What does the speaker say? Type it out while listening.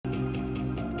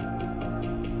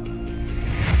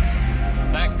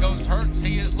Hurts.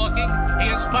 He is looking. He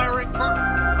is firing for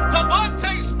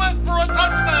Devontae Smith for a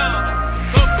touchdown.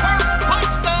 The first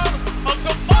touchdown of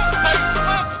Devontae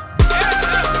Smith's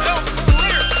NFL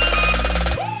career.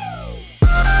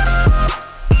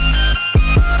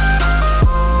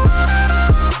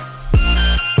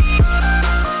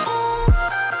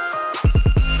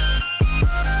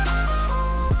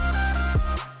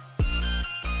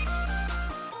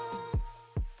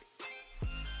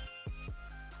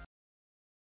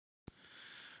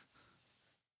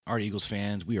 All right, Eagles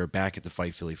fans, we are back at the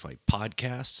Fight Philly Fight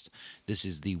podcast. This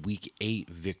is the Week 8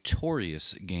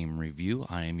 victorious game review.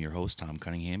 I am your host, Tom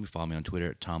Cunningham. You follow me on Twitter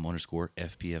at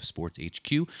Tom_FPF Sports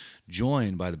HQ.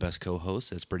 Joined by the best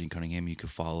co-host, that's Brittany Cunningham. You can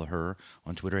follow her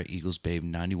on Twitter at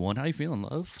EaglesBabe91. How you feeling,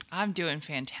 love? I'm doing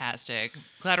fantastic.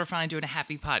 Glad we're finally doing a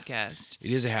happy podcast.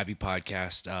 It is a happy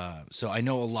podcast. So I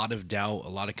know a lot of doubt, a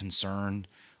lot of concern,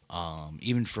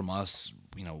 even from us,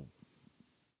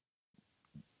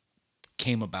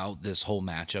 came about this whole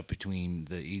matchup between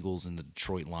the Eagles and the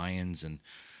Detroit Lions, and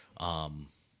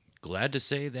glad to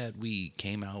say that we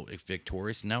came out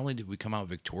victorious. Not only did we come out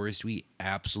victorious, we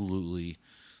absolutely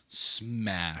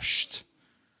smashed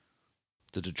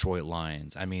the Detroit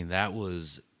Lions. I mean, that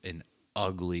was an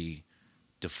ugly,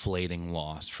 deflating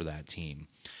loss for that team.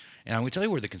 And I'm going to tell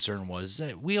you where the concern was,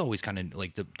 that we always kind of,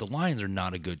 like, the Lions are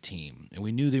not a good team, and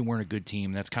we knew they weren't a good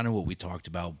team. That's kind of what we talked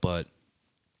about, but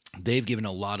they've given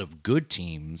a lot of good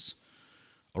teams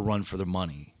a run for their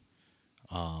money.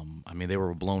 They were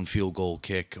a blown field goal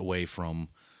kick away from,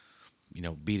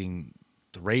 beating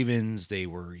the Ravens. They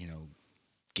were,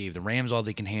 gave the Rams all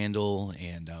they can handle,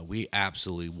 and we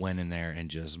absolutely went in there and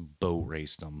just boat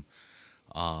raced them.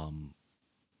 What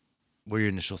are your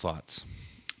initial thoughts?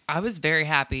 I was very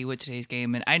happy with today's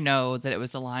game, and I know that it was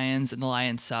the Lions, and the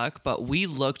Lions suck, but we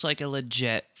looked like a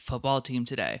legit football team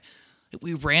today.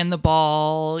 We ran the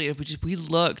ball. We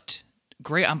looked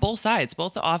great on both sides.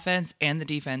 Both the offense and the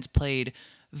defense played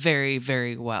very,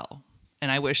 very well. And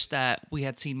I wish that we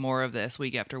had seen more of this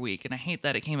week after week. And I hate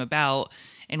that it came about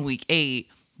in Week 8,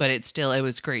 but it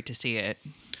was great to see it.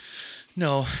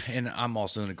 No, and I'm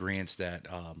also in agreement that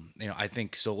I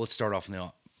think so. Let's start off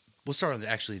on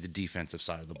actually the defensive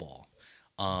side of the ball.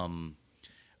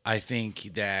 I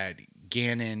think that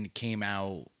Gannon came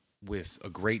out with a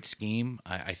great scheme.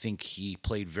 I think he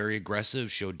played very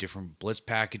aggressive, showed different blitz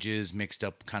packages, mixed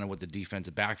up kind of what the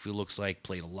defensive backfield looks like,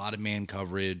 played a lot of man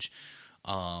coverage,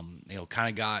 kind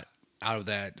of got out of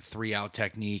that 3-out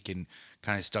technique and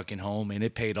kind of stuck in home, and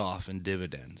it paid off in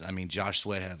dividends. I mean, Josh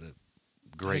Sweat had a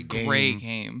great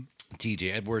game.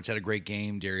 TJ Edwards had a great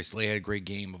game. Darius Slay had a great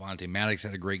game. Avonte Maddox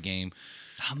had a great game.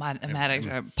 Oh, Maddox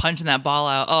punching that ball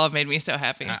out. Oh, it made me so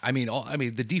happy.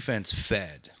 The defense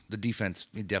fed. The defense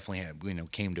definitely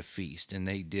had, came to feast, and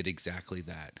they did exactly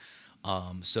that.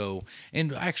 And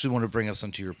I actually want to bring up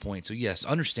something to your point. So, yes,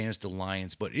 understand it's the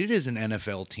Lions, but it is an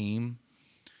NFL team,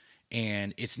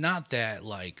 and it's not that,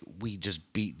 like, we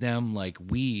just beat them. Like,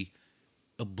 we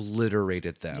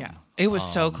obliterated them. Yeah, it was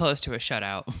so close to a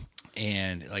shutout.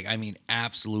 And,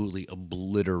 absolutely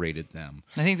obliterated them.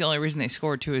 I think the only reason they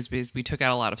scored, too, is because we took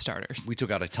out a lot of starters. We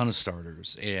took out a ton of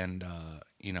starters, and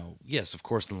yes, of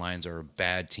course the Lions are a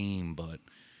bad team, but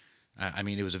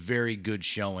it was a very good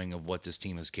showing of what this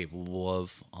team is capable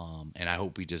of, and I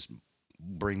hope we just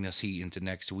bring this heat into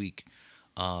next week.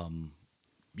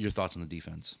 Your thoughts on the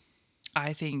defense?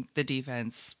 I think the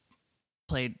defense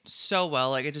played so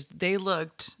well. They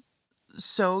looked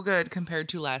so good compared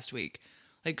to last week,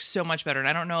 so much better. And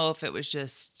I don't know if it was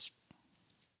just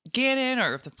Gannon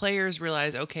or if the players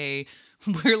realized, okay,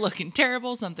 we're looking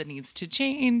terrible, something needs to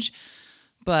change.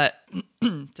 But,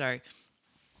 sorry,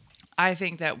 I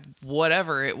think that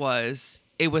whatever it was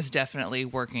definitely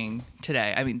working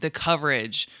today. I mean, the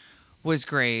coverage was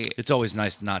great. It's always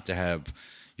nice not to have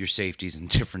your safeties in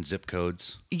different zip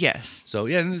codes. Yes. So,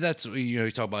 yeah, and that's, you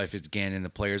talk about if it's Gannon and the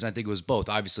players. I think it was both.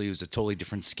 Obviously, it was a totally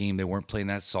different scheme. They weren't playing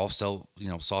that soft zone,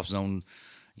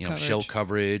 coverage. Shell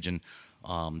coverage, and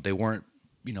they weren't,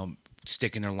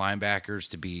 sticking their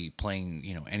linebackers to be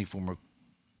playing, any form of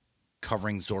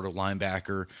covering sort of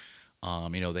linebacker.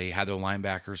 They had their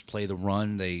linebackers play the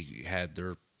run. They had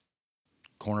their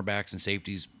cornerbacks and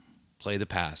safeties play the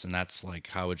pass, and that's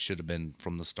how it should have been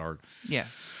from the start. Yeah,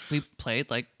 we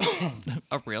played like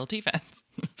a real defense.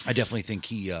 I definitely think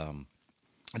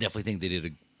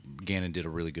Gannon did a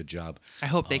really good job. I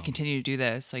hope they continue to do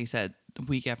this, like you said,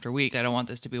 week after week. I don't want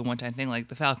this to be a one-time thing like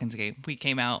the Falcons game. We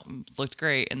came out, looked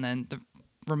great, and then the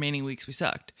remaining weeks we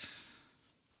sucked.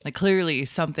 Clearly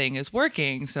something is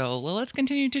working, so let's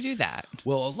continue to do that.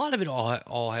 Well, a lot of it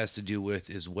all has to do with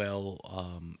as well.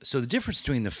 So the difference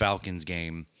between the Falcons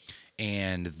game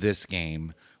and this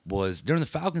game was during the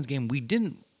Falcons game, we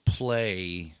didn't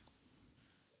play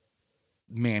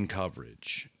man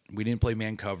coverage. We didn't play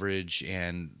man coverage,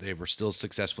 and they were still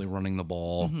successfully running the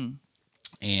ball,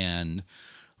 and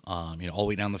all the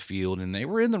way down the field. And they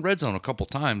were in the red zone a couple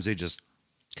times. They just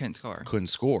Couldn't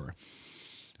score.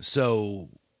 So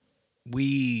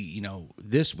we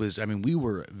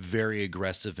were very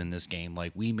aggressive in this game.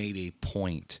 Like, we made a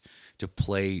point to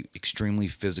play extremely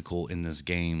physical in this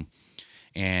game.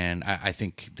 And I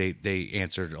think they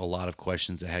answered a lot of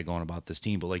questions that had gone about this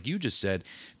team. But like you just said,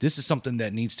 this is something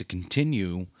that needs to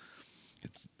continue.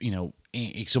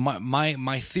 So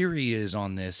my theory is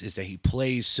on this is that he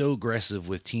plays so aggressive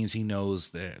with teams he knows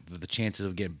that the chances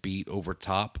of getting beat over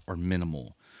top are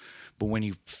minimal. But when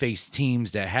you face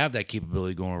teams that have that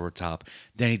capability going over top,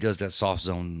 then he does that soft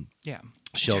zone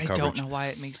shell coverage. I don't know why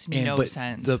it makes no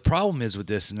sense. The problem is with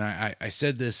this, and I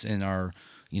said this in our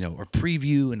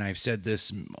preview, and I've said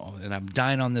this, and I'm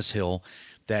dying on this hill,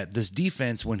 that this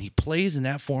defense, when he plays in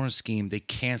that form of scheme, they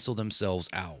cancel themselves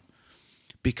out.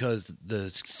 Because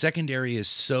the secondary is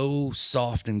so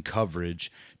soft in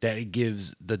coverage that it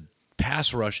gives the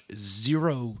pass rush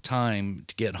zero time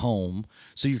to get home.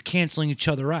 So you're canceling each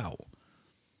other out.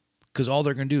 Because all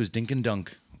they're going to do is dink and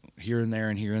dunk here and there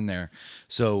and here and there.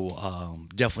 So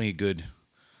definitely a good.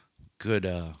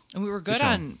 And we were good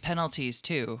on penalties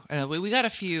too. We got a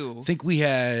few. I think we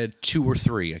had 2 or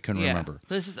 3. I couldn't remember.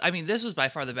 This was by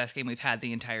far the best game we've had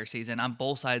the entire season on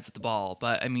both sides of the ball.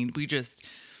 But I mean,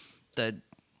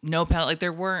 no penalty. Like,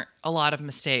 there weren't a lot of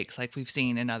mistakes like we've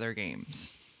seen in other games.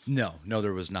 No,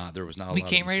 there was not. There was not a lot of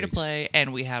mistakes. We came ready to play,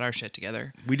 and we had our shit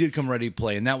together. We did come ready to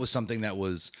play, and that was something that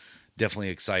was definitely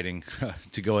exciting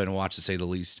to go ahead and watch, to say the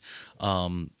least. All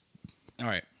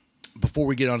right. Before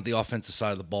we get on to the offensive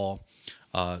side of the ball,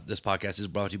 this podcast is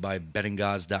brought to you by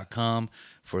bettinggods.com.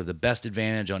 For the best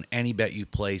advantage on any bet you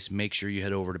place, make sure you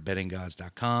head over to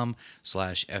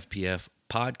bettinggods.com/FPF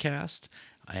podcast,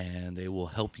 and they will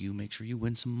help you make sure you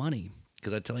win some money.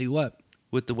 Because I tell you what,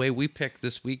 with the way we picked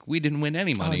this week, we didn't win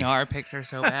any money. Oh, no, our picks are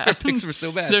so bad. Our picks were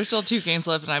so bad. There's still 2 games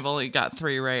left, and I've only got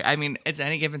 3 right. I mean, it's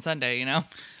any given Sunday,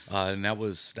 And that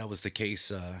was the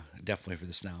case definitely for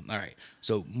this now. All right,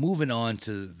 so moving on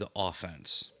to the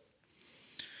offense.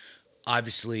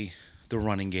 Obviously, the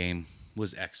running game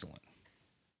was excellent.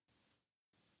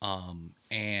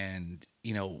 And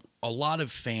a lot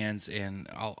of fans, and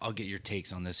I'll get your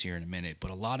takes on this here in a minute,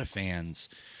 but a lot of fans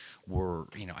were,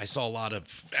 I saw a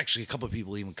couple of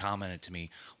people even commented to me,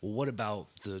 well, what about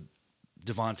the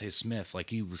Devontae Smith? Like,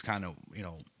 he was kind of,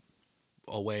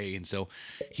 away, and so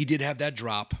he did have that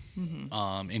drop,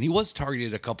 and he was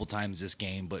targeted a couple times this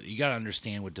game, but you got to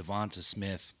understand with Devontae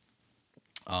Smith,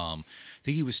 I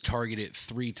think he was targeted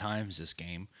 3 times this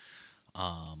game,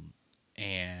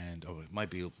 and it might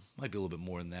be a little bit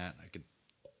more than that. I could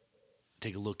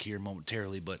take a look here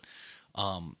momentarily, but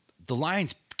the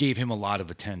Lions gave him a lot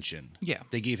of attention. Yeah.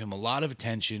 They gave him a lot of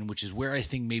attention, which is where I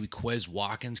think maybe Quez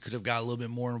Watkins could have got a little bit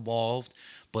more involved,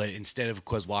 but instead of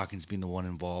Quez Watkins being the one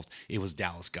involved, it was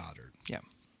Dallas Goedert. Yeah.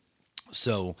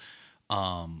 So,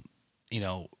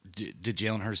 did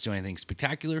Jalen Hurts do anything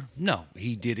spectacular? No,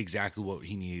 he did exactly what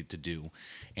he needed to do.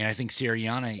 And I think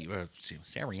Sirianni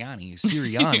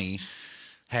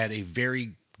had a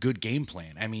very good game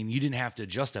plan. I mean, you didn't have to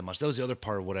adjust that much. That was the other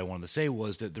part of what I wanted to say,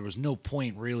 was that there was no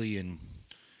point really in,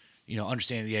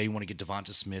 understanding, you want to get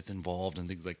Devonta Smith involved and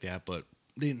things like that, but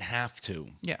they didn't have to.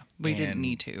 Yeah, we didn't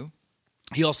need to.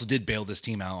 He also did bail this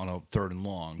team out on a 3rd and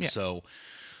long. Yeah. So,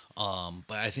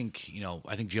 but I think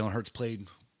Jalen Hurts played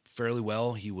fairly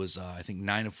well. He was,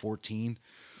 9 of 14,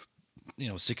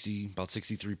 about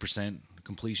 63%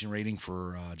 completion rating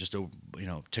for just over,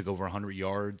 took over 100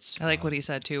 yards. I like what he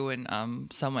said too. When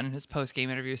someone in his post-game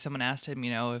interview, someone asked him,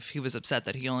 if he was upset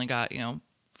that he only got,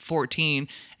 14,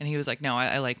 and he was like, no,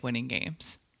 I like winning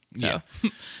games. So. Yeah.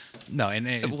 No,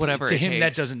 and whatever to it him, takes.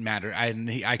 that doesn't matter.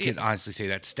 I could honestly say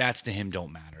that stats to him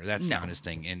don't matter. That's not his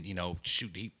thing. And,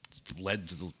 he led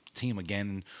the team again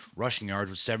in rushing yards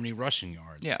with 70 rushing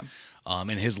yards. Yeah.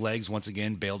 And his legs, once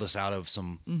again, bailed us out of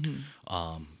some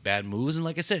bad moves. And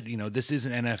like I said, this is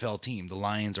an NFL team. The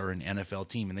Lions are an NFL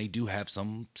team, and they do have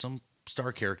some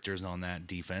star characters on that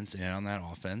defense and on that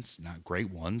offense. Not great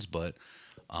ones, but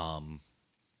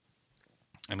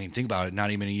think about it.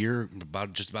 Not even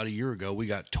just about a year ago, we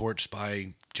got torched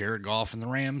by Jared Goff and the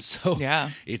Rams. So yeah,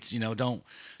 it's don't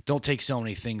take so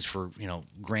many things for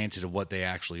granted of what they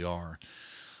actually are.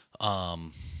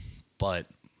 But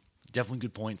definitely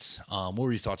good points. What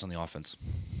were your thoughts on the offense?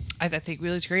 I think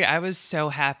really it's great. I was so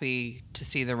happy to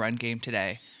see the run game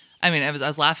today. I mean, I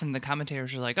was laughing. The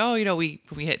commentators were like, "Oh, we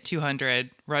hit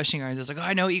 200 rushing yards." It's like, "Oh,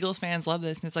 I know Eagles fans love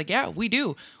this," and it's like, "Yeah, we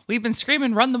do. We've been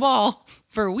screaming, run the ball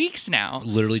for weeks now."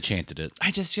 Literally chanted it. I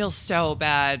just feel so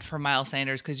bad for Miles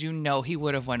Sanders because he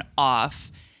would have went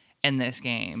off in this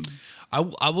game.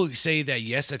 I will say that,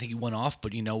 yes, I think he went off,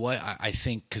 but you know what? I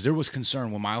think because there was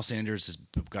concern when Miles Sanders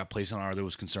got placed on IR, there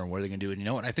was concern. What are they going to do? And you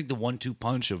know what? I think the 1-2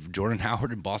 punch of Jordan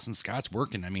Howard and Boston Scott's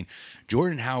working. I mean,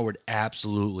 Jordan Howard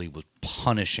absolutely was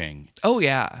punishing. Oh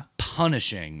yeah,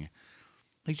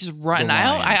 Like just run. The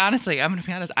I honestly, I'm gonna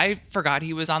be honest. I forgot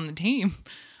he was on the team.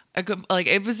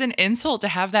 It was an insult to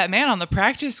have that man on the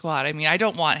practice squad. I mean, I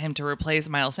don't want him to replace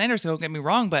Miles Sanders. Don't get me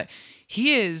wrong, but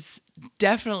he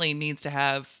definitely needs to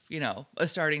have a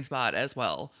starting spot as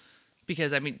well,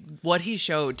 because I mean, what he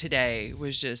showed today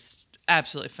was just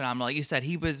absolutely phenomenal. Like you said,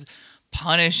 he was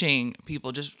punishing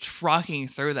people, just trucking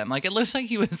through them. Like it looks like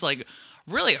he was like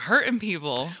really hurting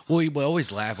people. Well, we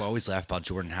always laugh about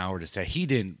Jordan Howard is that he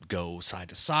didn't go side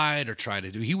to side or try to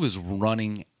do. He was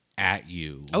running at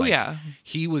you. Oh yeah,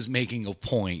 he was making a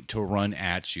point to run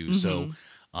at you. So.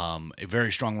 A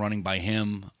very strong running by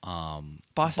him.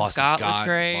 Boston Scott looked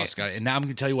great. And now I'm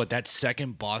going to tell you what, that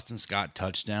second Boston Scott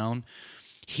touchdown,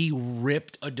 he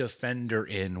ripped a defender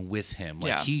in with him.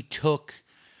 Like he took,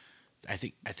 I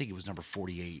think it was number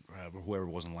 48, whoever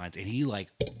was in the lines, and he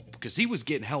because he was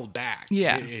getting held back.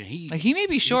 Yeah, and he may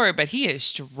be short, but he is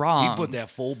strong. He put that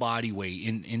full body weight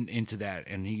into that,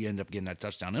 and he ended up getting that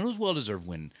touchdown. And it was a well-deserved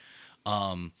win.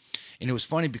 And it was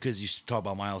funny because you talk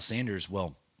about Miles Sanders.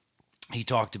 Well, he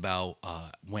talked about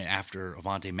when after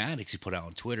Avonte Maddox, he put out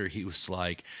on Twitter, he was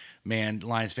like, man,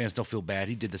 Lions fans don't feel bad.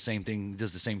 He did the same thing,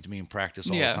 does the same to me in practice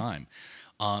all the time.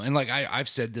 And I've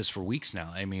said this for weeks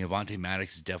now. I mean, Avonte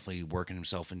Maddox is definitely working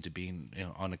himself into being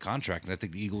on a contract. And I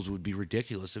think the Eagles would be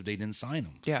ridiculous if they didn't sign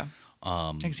him. Yeah.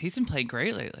 Because he's been playing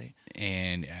great lately.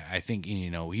 And I think,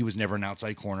 he was never an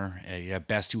outside corner. At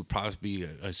best, he would probably be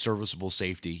a serviceable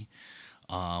safety.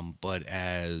 But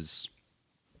as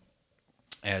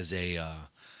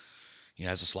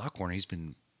a slot corner, he's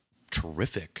been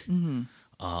terrific.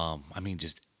 I mean,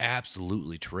 just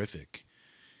absolutely terrific.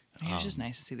 It was just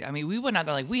nice to see that. I mean, we went out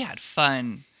there we had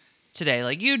fun today.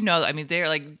 I mean,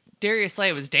 they're Darius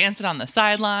Slay was dancing on the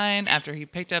sideline after he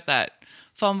picked up that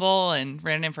fumble and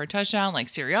ran in for a touchdown.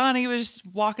 Sirianni was just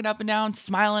walking up and down,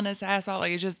 smiling his ass off.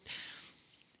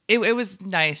 It was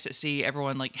nice to see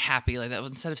everyone happy like that,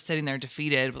 instead of sitting there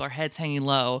defeated with our heads hanging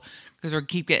low because we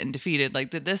keep getting defeated.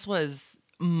 This was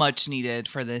much needed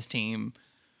for this team.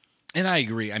 And I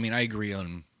agree. I mean, I agree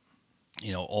on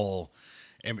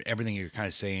everything you're kind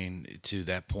of saying to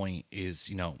that point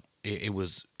is it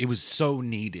was so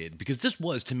needed, because this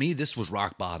was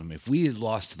rock bottom. If we had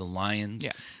lost to the Lions,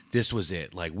 this was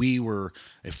it. We were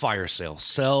a fire sale,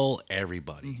 sell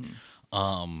everybody.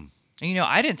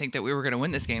 I didn't think that we were going to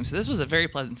win this game, so this was a very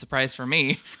pleasant surprise for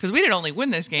me, because we didn't only win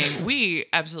this game, we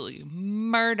absolutely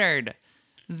murdered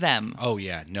them. Oh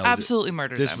yeah, no, absolutely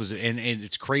murdered them. This was, and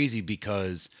it's crazy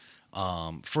because,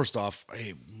 first off,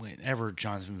 whenever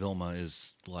Jonathan Vilma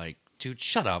is like, dude,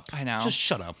 shut up. I know, just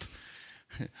shut up.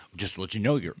 Just to let you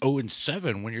know, you're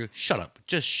 0-7 when you're shut up.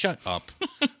 Just shut up.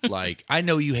 I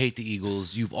know you hate the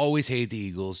Eagles. You've always hated the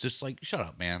Eagles. Just shut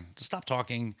up, man. Just stop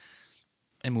talking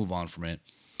and move on from it.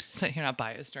 So you're not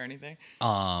biased or anything.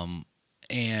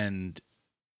 And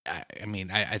I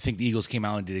mean, I think the Eagles came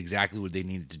out and did exactly what they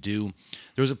needed to do.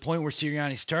 There was a point where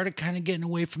Sirianni started kind of getting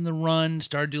away from the run,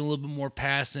 started doing a little bit more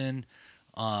passing,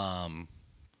 and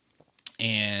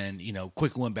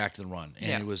quickly went back to the run.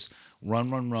 And it was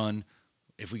run.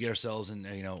 If we get ourselves in,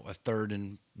 a third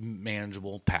and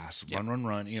manageable pass,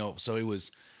 run. So it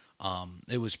was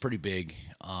pretty big.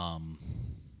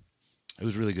 It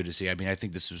was really good to see. I mean, I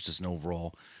think this was just an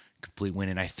overall complete win.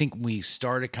 And I think we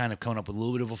started kind of coming up with a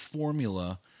little bit of a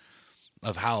formula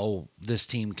of how this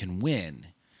team can win.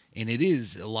 And it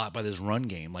is a lot by this run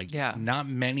game. Not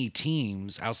many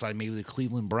teams outside maybe the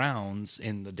Cleveland Browns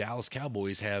and the Dallas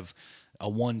Cowboys have a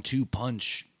 1-2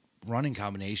 punch running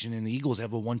combination, and the Eagles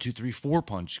have a 1-2-3-4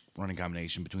 punch running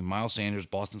combination between Miles Sanders,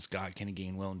 Boston Scott, Kenny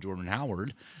Gainwell, and Jordan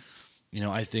Howard.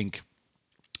 I think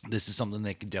this is something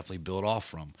they can definitely build off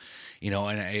from,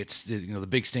 and it's, the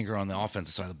big stinker on the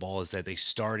offensive side of the ball is that they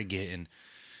started getting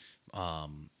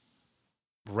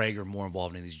Reagor more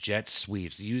involved in these jet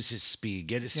sweeps, use his speed,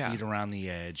 get his speed around the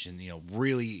edge, and,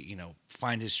 really,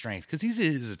 find his strength, because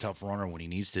he's a tough runner when he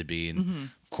needs to be. And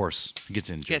of course he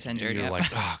gets injured. And you're like,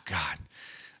 oh God.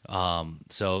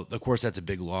 So of course that's a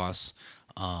big loss.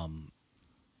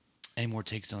 Any more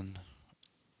takes on?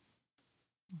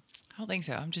 I don't think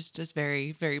so. I'm just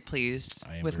very, very pleased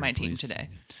with my team today.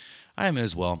 I am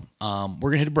as well. We're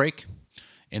going to hit a break.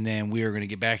 And then we are going to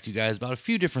get back to you guys about a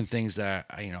few different things that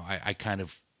I kind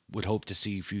of would hope to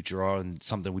see future on, and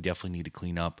something we definitely need to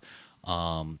clean up.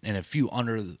 And a few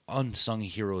unsung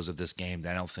heroes of this game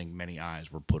that I don't think many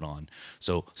eyes were put on.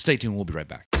 So stay tuned. We'll be right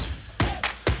back.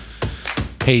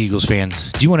 Hey, Eagles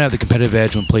fans. Do you want to have the competitive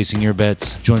edge when placing your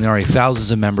bets? Join the already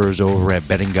thousands of members over at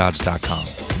bettinggods.com.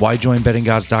 Why join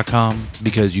bettinggods.com?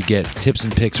 Because you get tips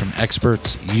and picks from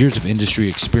experts, years of industry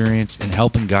experience, and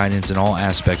help and guidance in all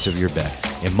aspects of your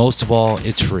bet. And most of all,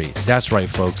 it's free. That's right,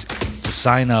 folks. To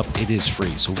sign up, it is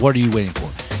free. So what are you waiting for?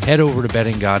 Head over to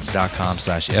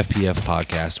bettinggods.com/FPF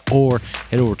podcast or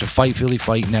head over to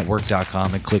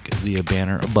FightPhillyFightNetwork.com and click the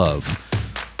banner above.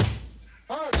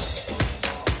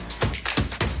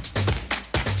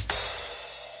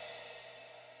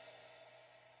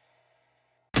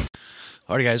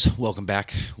 All right, guys, welcome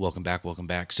back.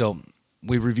 So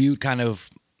we reviewed kind of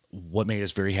what made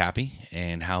us very happy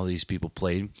and how these people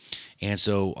played. And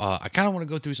so I kind of want to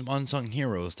go through some unsung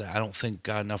heroes that I don't think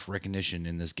got enough recognition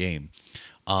in this game.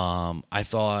 I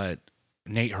thought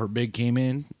Nate Herbig came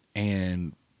in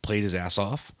and played his ass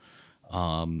off.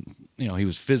 He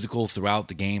was physical throughout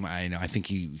the game. I think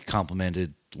he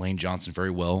complimented Lane Johnson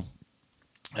very well.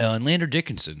 And Lander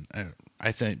Dickinson,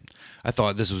 I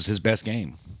thought this was his best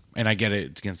game. And I get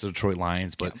it, it's against the Detroit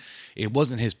Lions, but It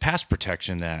wasn't his pass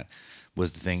protection that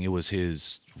was the thing. It was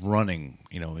his running,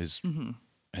 his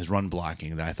run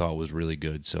blocking that I thought was really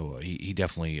good. So he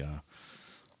definitely,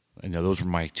 those were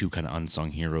my two kind of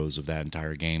unsung heroes of that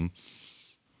entire game.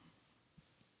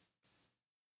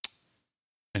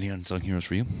 Any unsung heroes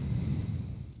for you?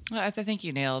 I think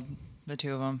you nailed the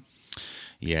two of them.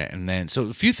 Yeah, and then so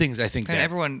a few things I think And that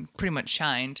everyone pretty much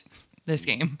shined this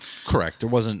game. correct. There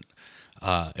wasn't.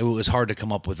 It was hard to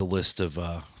come up with a list of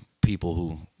people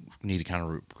who need to kind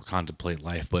of contemplate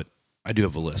life, but I do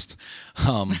have a list.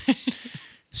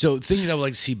 So things I would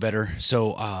like to see better.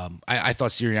 So I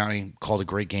thought Sirianni called a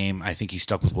great game. I think he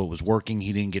stuck with what was working.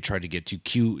 He didn't try to get too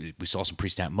cute. We saw some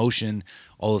pre-snap motion.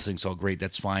 All those things all great.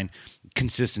 That's fine.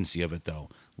 Consistency of it, though.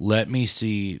 Let me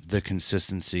see the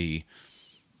consistency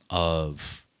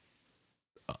of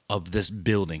this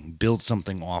build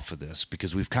something off of this,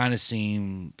 because we've kind of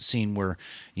seen where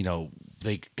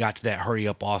they got to that hurry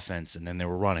up offense and then they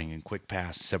were running and quick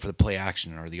pass except for the play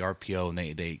action or the RPO, and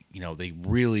they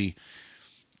really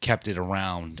kept it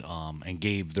around and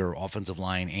gave their offensive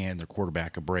line and their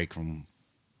quarterback a break from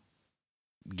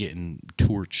getting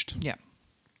torched. Yeah.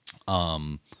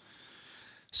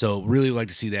 So really would like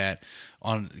to see that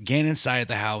on Gannon's side of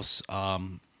the house.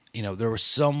 There were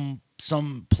some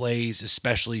plays,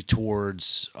 especially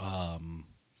towards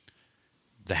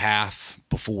the half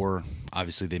before,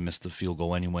 obviously they missed the field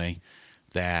goal anyway,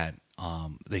 that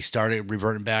they started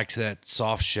reverting back to that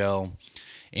soft shell.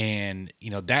 And,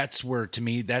 that's where, to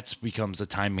me, that becomes a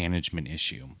time management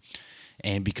issue.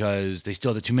 And because they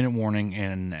still had the 2-minute warning,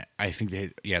 and I think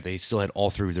they still had all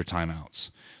three of their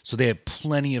timeouts. So they had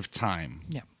plenty of time.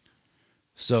 Yeah.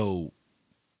 So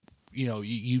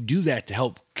you do that to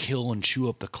help kill and chew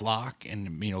up the clock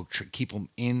and, keep them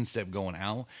in instead of going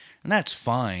out. And that's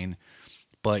fine.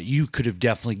 But you could have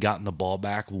definitely gotten the ball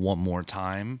back one more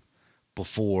time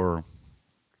before,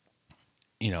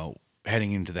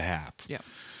 heading into the half. Yeah.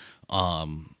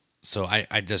 So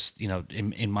I just,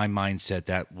 in my mindset,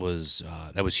 that was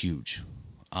huge.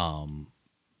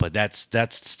 But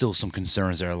that's still some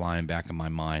concerns that are lying back in my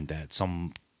mind, that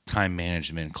some time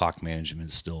management, clock management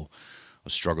is still a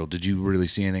struggle. Did you really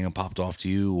see anything that popped off to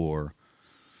you, or?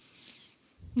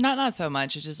 Not so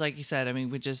much. It's just like you said. I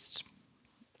mean, he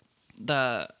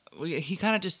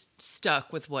kind of just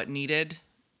stuck with what needed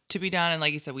to be done, and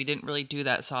like you said, we didn't really do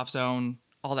that soft zone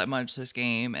all that much this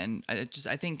game. And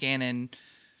I think Gannon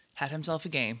had himself a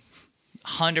game.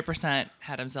 100%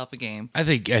 had himself a game. I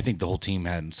think the whole team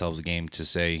had themselves a game, to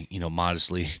say,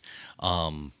 modestly.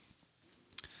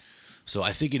 So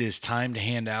I think it is time to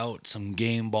hand out some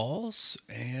game balls,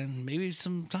 and maybe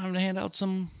some time to hand out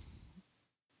some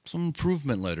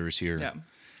improvement letters here. Yeah.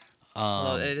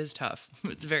 Well, it is tough.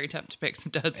 It's very tough to pick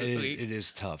some duds this week. It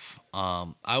is tough.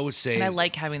 I would say, and I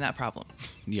like having that problem.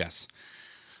 Yes.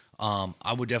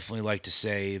 I would definitely like to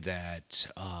say that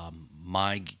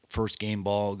my first game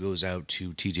ball goes out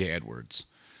to TJ Edwards.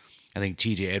 I think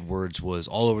TJ Edwards was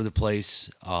all over the place.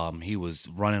 He was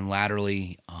running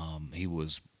laterally. He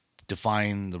was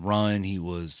defying the run. He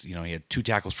was, he had 2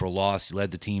 tackles for a loss. He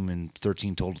led the team in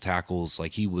 13 total tackles.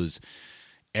 Like, he was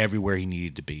everywhere he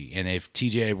needed to be. And if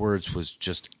TJ Edwards was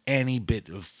just any bit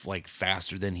of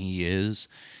faster than he is,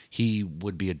 he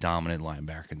would be a dominant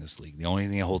linebacker in this league. The only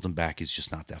thing that holds him back is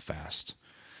just not that fast.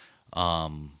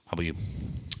 How about you?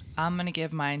 I'm going to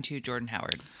give mine to Jordan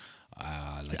Howard.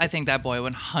 I think that boy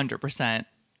 100%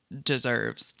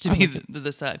 deserves to be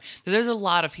the sub. There's a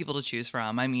lot of people to choose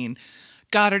from. I mean,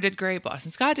 Goddard did great.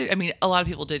 Boston Scott did. I mean, a lot of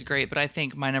people did great, but I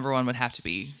think my number one would have to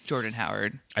be Jordan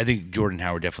Howard. I think Jordan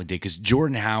Howard definitely did, because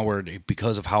Jordan Howard,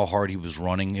 because of how hard he was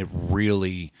running, it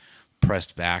really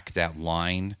pressed back that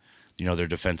line, their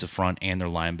defensive front and their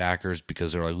linebackers,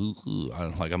 because they're like, ooh,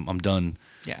 I'm done.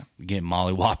 Yeah, getting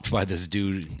mollywopped by this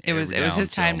dude. It was his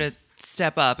time to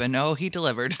step up, and he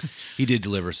delivered. He did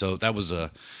deliver, so that was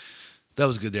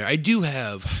good there. I do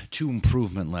have 2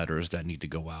 improvement letters that need to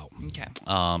go out. Okay.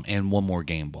 And one more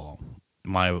game ball.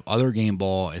 My other game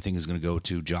ball, I think, is going to go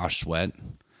to Josh Sweat.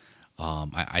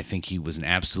 I think he was an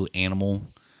absolute animal.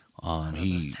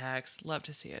 Those tags, love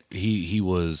to see it. He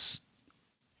was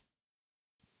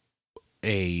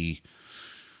I'm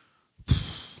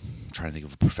trying to think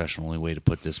of a professional way to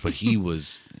put this, but he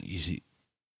was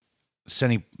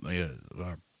sending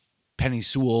Penny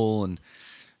Sewell and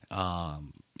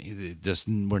just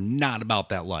were not about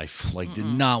that life. Like, did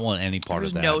not want any part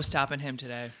of that. There was no stopping him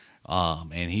today.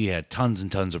 And he had tons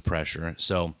and tons of pressure.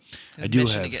 So I do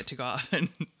have to get to go off, and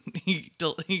he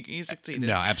succeeded.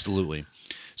 No, absolutely.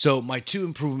 So my 2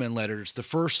 improvement letters. The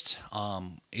first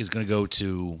is going to go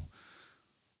to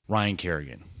Ryan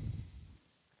Kerrigan.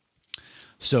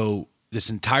 So this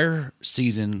entire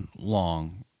season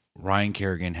long, Ryan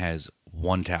Kerrigan has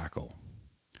 1 tackle.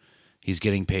 He's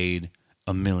getting paid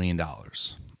 $1 million.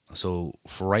 So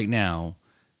for right now,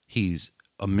 he's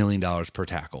 $1 million per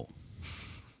tackle.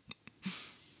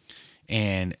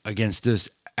 And against this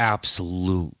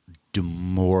absolute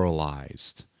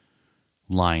demoralized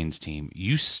Lions team,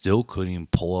 you still couldn't even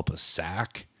pull up a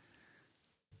sack?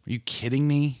 Are you kidding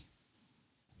me?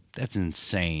 That's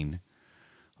insane.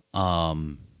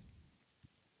 Like,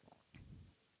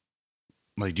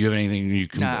 do you have anything you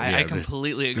can? No, I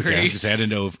completely agree. Okay, I was gonna say, I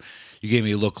didn't know if you gave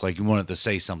me a look like you wanted to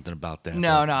say something about that.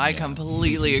 No, I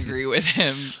completely agree with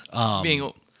him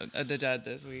being a dud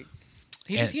this week.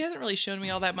 He hasn't really shown me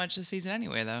all that much this season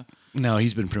anyway, though. No,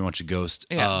 he's been pretty much a ghost.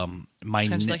 Yeah.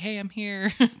 Just like, hey, I'm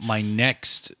here. My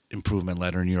next improvement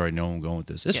letter, and you already know where I'm going with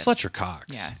this, is Fletcher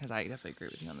Cox. Yeah, because I definitely agree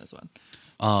with you on this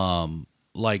one.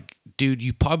 Like, dude,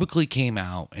 you publicly came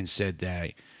out and said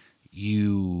that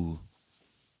you're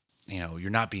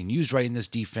not being used right in this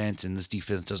defense, and this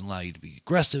defense doesn't allow you to be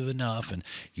aggressive enough, and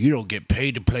you don't get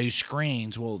paid to play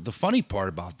screens. Well, the funny part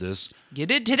about this, you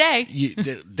did today.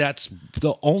 That's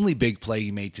the only big play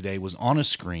you made today was on a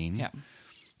screen. Yeah.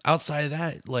 Outside of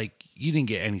that, like, you didn't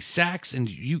get any sacks, and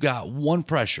you got 1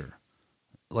 pressure.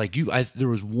 Like, there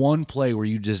was 1 play where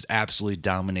you just absolutely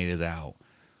dominated out.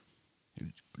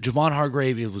 Javon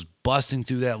Hargrave was busting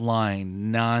through that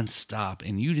line nonstop,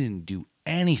 and you didn't do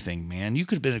anything, man. You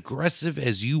could have been aggressive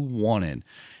as you wanted,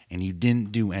 and you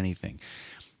didn't do anything.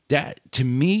 That, to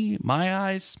me, my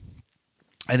eyes,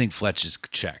 I think Fletch is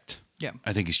checked. Yeah.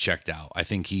 I think he's checked out. I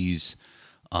think he's,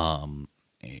 and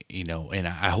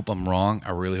I hope I'm wrong.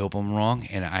 I really hope I'm wrong.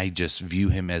 And I just view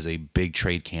him as a big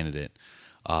trade candidate.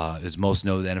 As most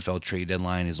know, the NFL trade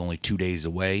deadline is only 2 days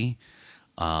away.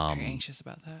 Very anxious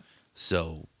about that.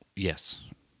 So, yes.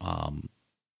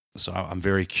 So I'm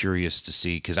very curious to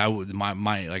see, because my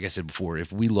like I said before,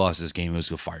 if we lost this game, it was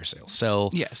a fire sale.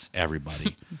 Sell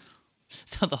everybody.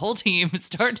 So the whole team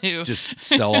start to just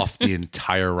sell off the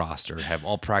entire roster. Have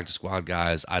all practice squad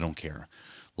guys. I don't care.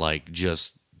 Like,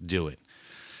 just do it.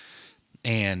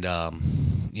 And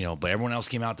but everyone else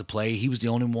came out to play. He was the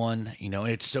only one.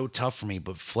 It's so tough for me.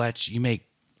 But Fletch,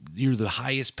 you're the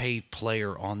highest paid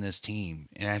player on this team,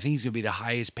 and I think he's going to be the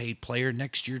highest paid player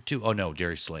next year too. Oh no,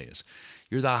 Darius Slay is.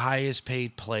 You're the highest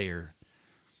paid player,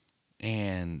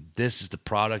 and this is the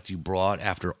product you brought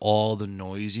after all the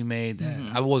noise you made.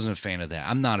 Mm-hmm. I wasn't a fan of that.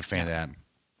 I'm not a fan of that.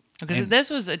 Because this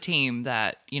was a team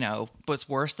that, was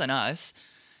worse than us,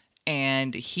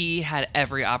 and he had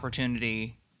every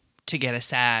opportunity to get a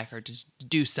sack or just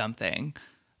do something,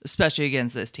 especially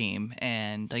against this team.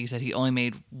 And like you said, he only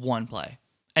made 1 play,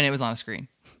 and it was on a screen.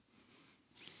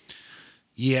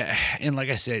 Yeah, and like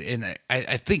I said, and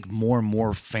I think more and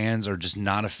more fans are just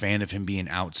not a fan of him being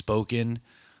outspoken.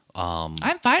 I'm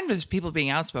fine with people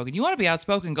being outspoken. You want to be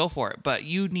outspoken, go for it, but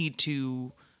you need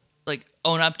to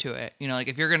own up to it.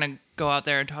 If you're gonna go out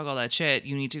there and talk all that shit,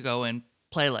 you need to go and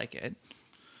play like it.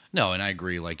 No, and I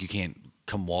agree. Like, you can't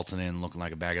come waltzing in looking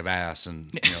like a bag of ass, and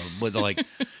but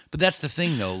that's the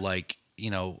thing though. Like,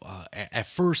 at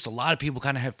first, a lot of people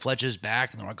kind of had Fletch's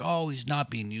back, and they're like, "Oh, he's not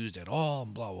being used at all,"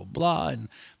 and blah blah blah.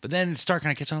 But then it started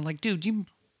kind of catching on. Like, dude,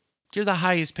 you're the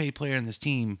highest paid player in this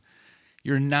team.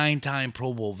 You're a 9-time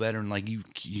Pro Bowl veteran. Like, you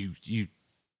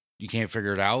you can't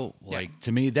figure it out. Like,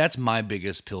 to me, that's my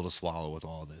biggest pill to swallow with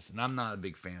all this. And I'm not a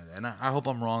big fan of that. And I hope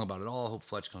I'm wrong about it all. I hope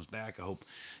Fletch comes back. I hope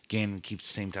Gannon keeps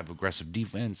the same type of aggressive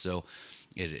defense. So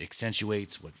it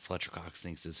accentuates what Fletcher Cox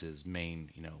thinks is his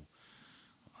main,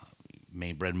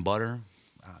 main bread and butter,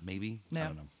 maybe. Yeah. I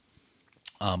don't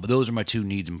know. But those are my 2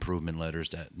 needs improvement letters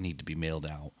that need to be mailed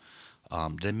out.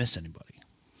 Did I miss anybody?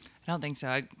 I don't think so.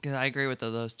 I agree with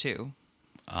those 2.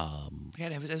 Yeah,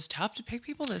 it was tough to pick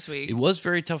people this week. It was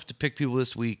very tough to pick people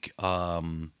this week. I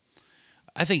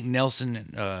think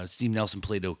Steve Nelson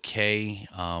played okay.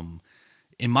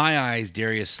 In my eyes,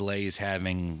 Darius Slay is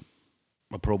having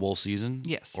a Pro Bowl season.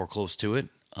 Yes. Or close to it.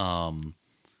 100%.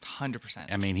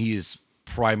 I mean, he is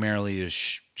primarily to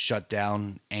shut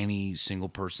down any single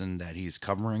person that he's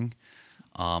covering.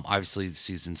 Obviously, the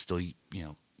season's still,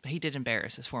 He did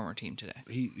embarrass his former team today.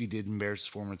 He did embarrass his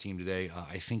former team today.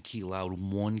 I think he allowed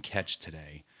 1 catch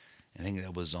today. I think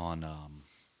that was on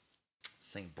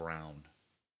St. Brown.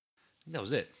 I think that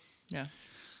was it. Yeah.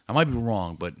 I might be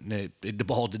wrong, but the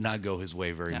ball did not go his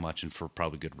way very much, and for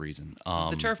probably good reason.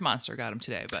 The turf monster got him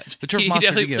today, but The turf he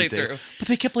monster did definitely get him played today. through. But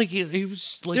they kept he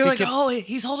was like They're they like, kept, oh,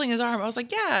 he's holding his arm. I was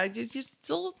like, yeah, it's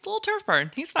a little turf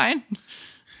burn. He's fine.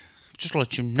 just to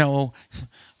let you know,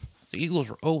 the Eagles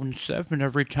are 0-7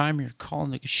 every time you're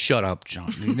calling. Shut up,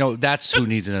 John. That's who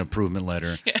needs an improvement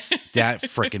letter. That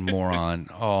freaking moron.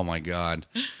 Oh my God.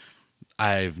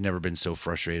 I've never been so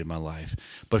frustrated in my life.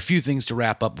 But a few things to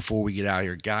wrap up before we get out of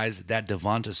here. Guys, that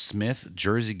Devonta Smith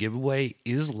jersey giveaway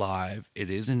is live. It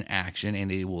is in action,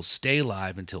 and it will stay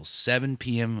live until 7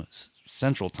 p.m.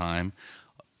 Central Time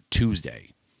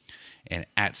Tuesday. And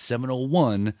at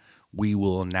 7:01, we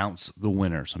will announce the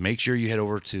winner. So make sure you head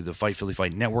over to the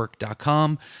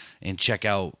FightPhillyFightNetwork.com and check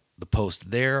out the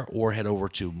post there, or head over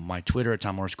to my Twitter at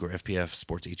Tom_FPF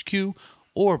Sports HQ,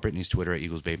 or Brittany's Twitter at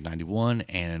EaglesBabe91,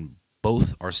 and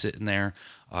both are sitting there.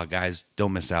 Guys,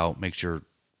 don't miss out. Make sure,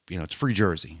 it's a free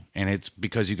jersey, and it's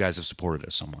because you guys have supported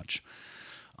us so much.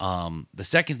 The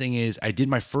second thing is I did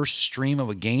my first stream of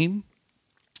a game,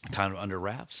 kind of under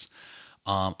wraps.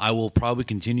 I will probably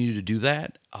continue to do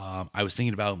that. I was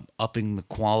thinking about upping the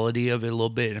quality of it a little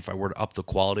bit, and if I were to up the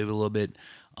quality of it a little bit,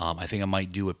 I think I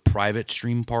might do a private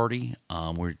stream party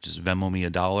where just Venmo me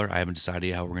 $1. I haven't decided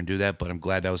yet how we're going to do that, but I'm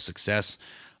glad that was a success.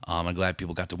 I'm glad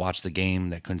people got to watch the game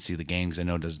that couldn't see the game, because I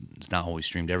know it's not always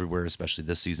streamed everywhere, especially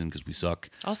this season because we suck.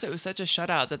 Also, it was such a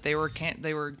shutout that they were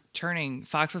turning.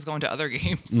 Fox was going to other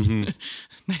games.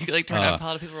 They turned out. A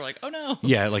lot of people were like, "Oh no!"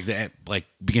 Yeah, like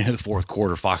beginning of the fourth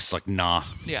quarter, Fox is like, "Nah."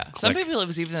 Yeah, Click. some people it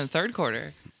was even in the third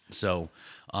quarter. So,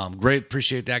 great,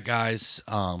 appreciate that, guys.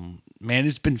 Man,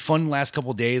 it's been fun the last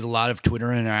couple of days. A lot of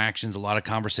Twitter interactions, a lot of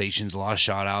conversations, a lot of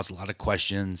shout outs, a lot of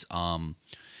questions.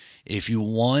 If you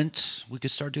want, we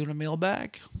could start doing a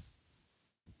mailbag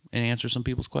and answer some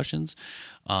people's questions.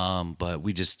 But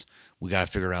we got to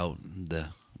figure out the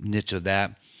niche of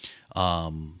that.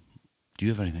 Do you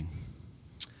have anything?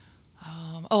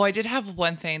 I did have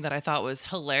one thing that I thought was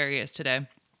hilarious today.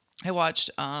 I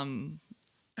watched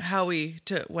Howie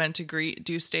went to greet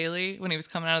Deuce Staley when he was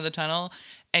coming out of the tunnel,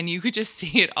 and you could just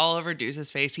see it all over Deuce's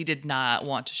face. He did not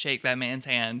want to shake that man's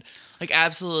hand. Like,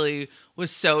 absolutely was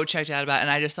so checked out about it.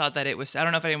 And I just thought that it was, I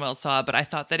don't know if anyone else saw it, but I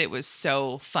thought that it was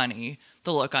so funny,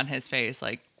 the look on his face.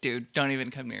 Like, dude, don't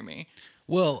even come near me.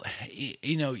 Well,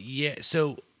 yeah.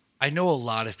 So I know a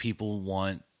lot of people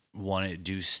wanted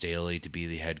Deuce Staley to be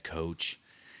the head coach,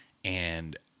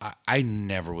 and I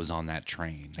never was on that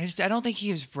train. I don't think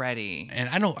he was ready. And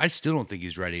I still don't think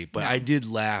he's ready, but I did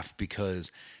laugh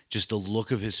because just the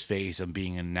look of his face of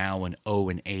being now an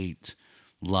 0-8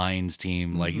 Lions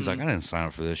team. Like, he's like, I didn't sign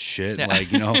up for this shit. Yeah. Like,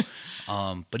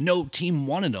 but no team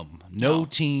wanted him. No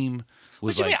team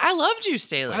was like, I love Deuce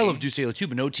Staley. I love Deuce Staley too,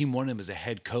 but no team wanted him as a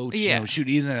head coach. Yeah.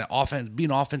 He's an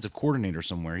being an offensive coordinator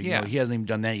somewhere. He hasn't even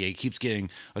done that yet. He keeps getting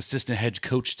assistant head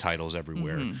coach titles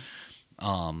everywhere.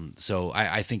 So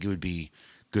I think it would be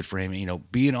good for him,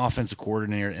 be an offensive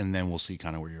coordinator, and then we'll see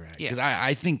kind of where you're at. Because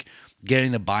I think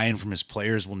getting the buy-in from his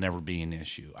players will never be an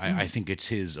issue. I think it's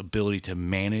his ability to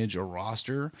manage a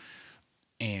roster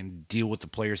and deal with the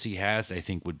players he has that I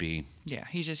think would be... Yeah,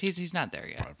 he's not there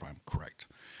yet. Correct.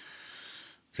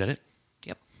 Is that it?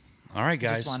 Yep. All right,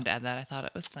 guys. I just wanted to add that. I thought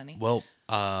it was funny. Well,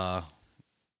 that's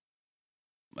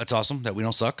awesome that we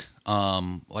don't suck.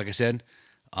 Like I said,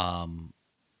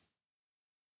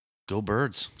 go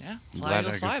Birds. Yeah, glad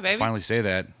I fly, could baby. finally say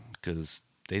that because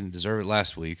they didn't deserve it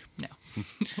last week. No.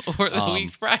 Or the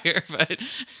weeks prior, but...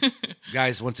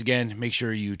 Guys, once again, make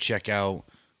sure you check out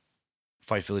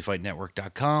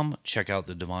FightPhillyFightNetwork.com. Check out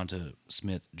the Devonta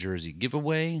Smith jersey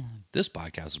giveaway. This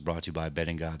podcast is brought to you by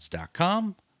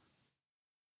BettingGods.com.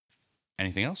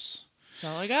 Anything else? That's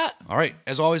all I got. All right.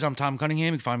 As always, I'm Tom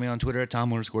Cunningham. You can find me on Twitter at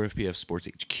Tom_FPF Sports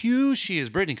HQ. She is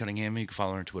Brittany Cunningham. You can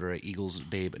follow her on Twitter at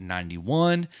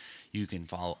EaglesBabe91. You can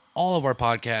follow all of our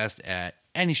podcasts at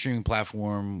any streaming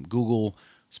platform, Google,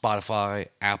 Spotify,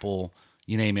 Apple,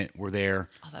 you name it. We're there.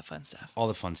 All that fun stuff. All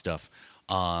the fun stuff.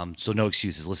 So no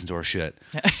excuses. Listen to our shit.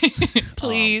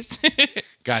 Please.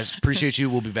 Guys, appreciate you.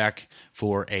 We'll be back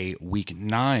for a Week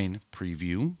 9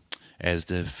 preview as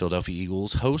the Philadelphia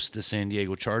Eagles host the San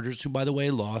Diego Chargers, who, by the way,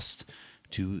 lost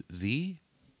to the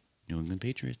New England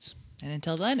Patriots. And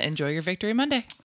until then, enjoy your Victory Monday.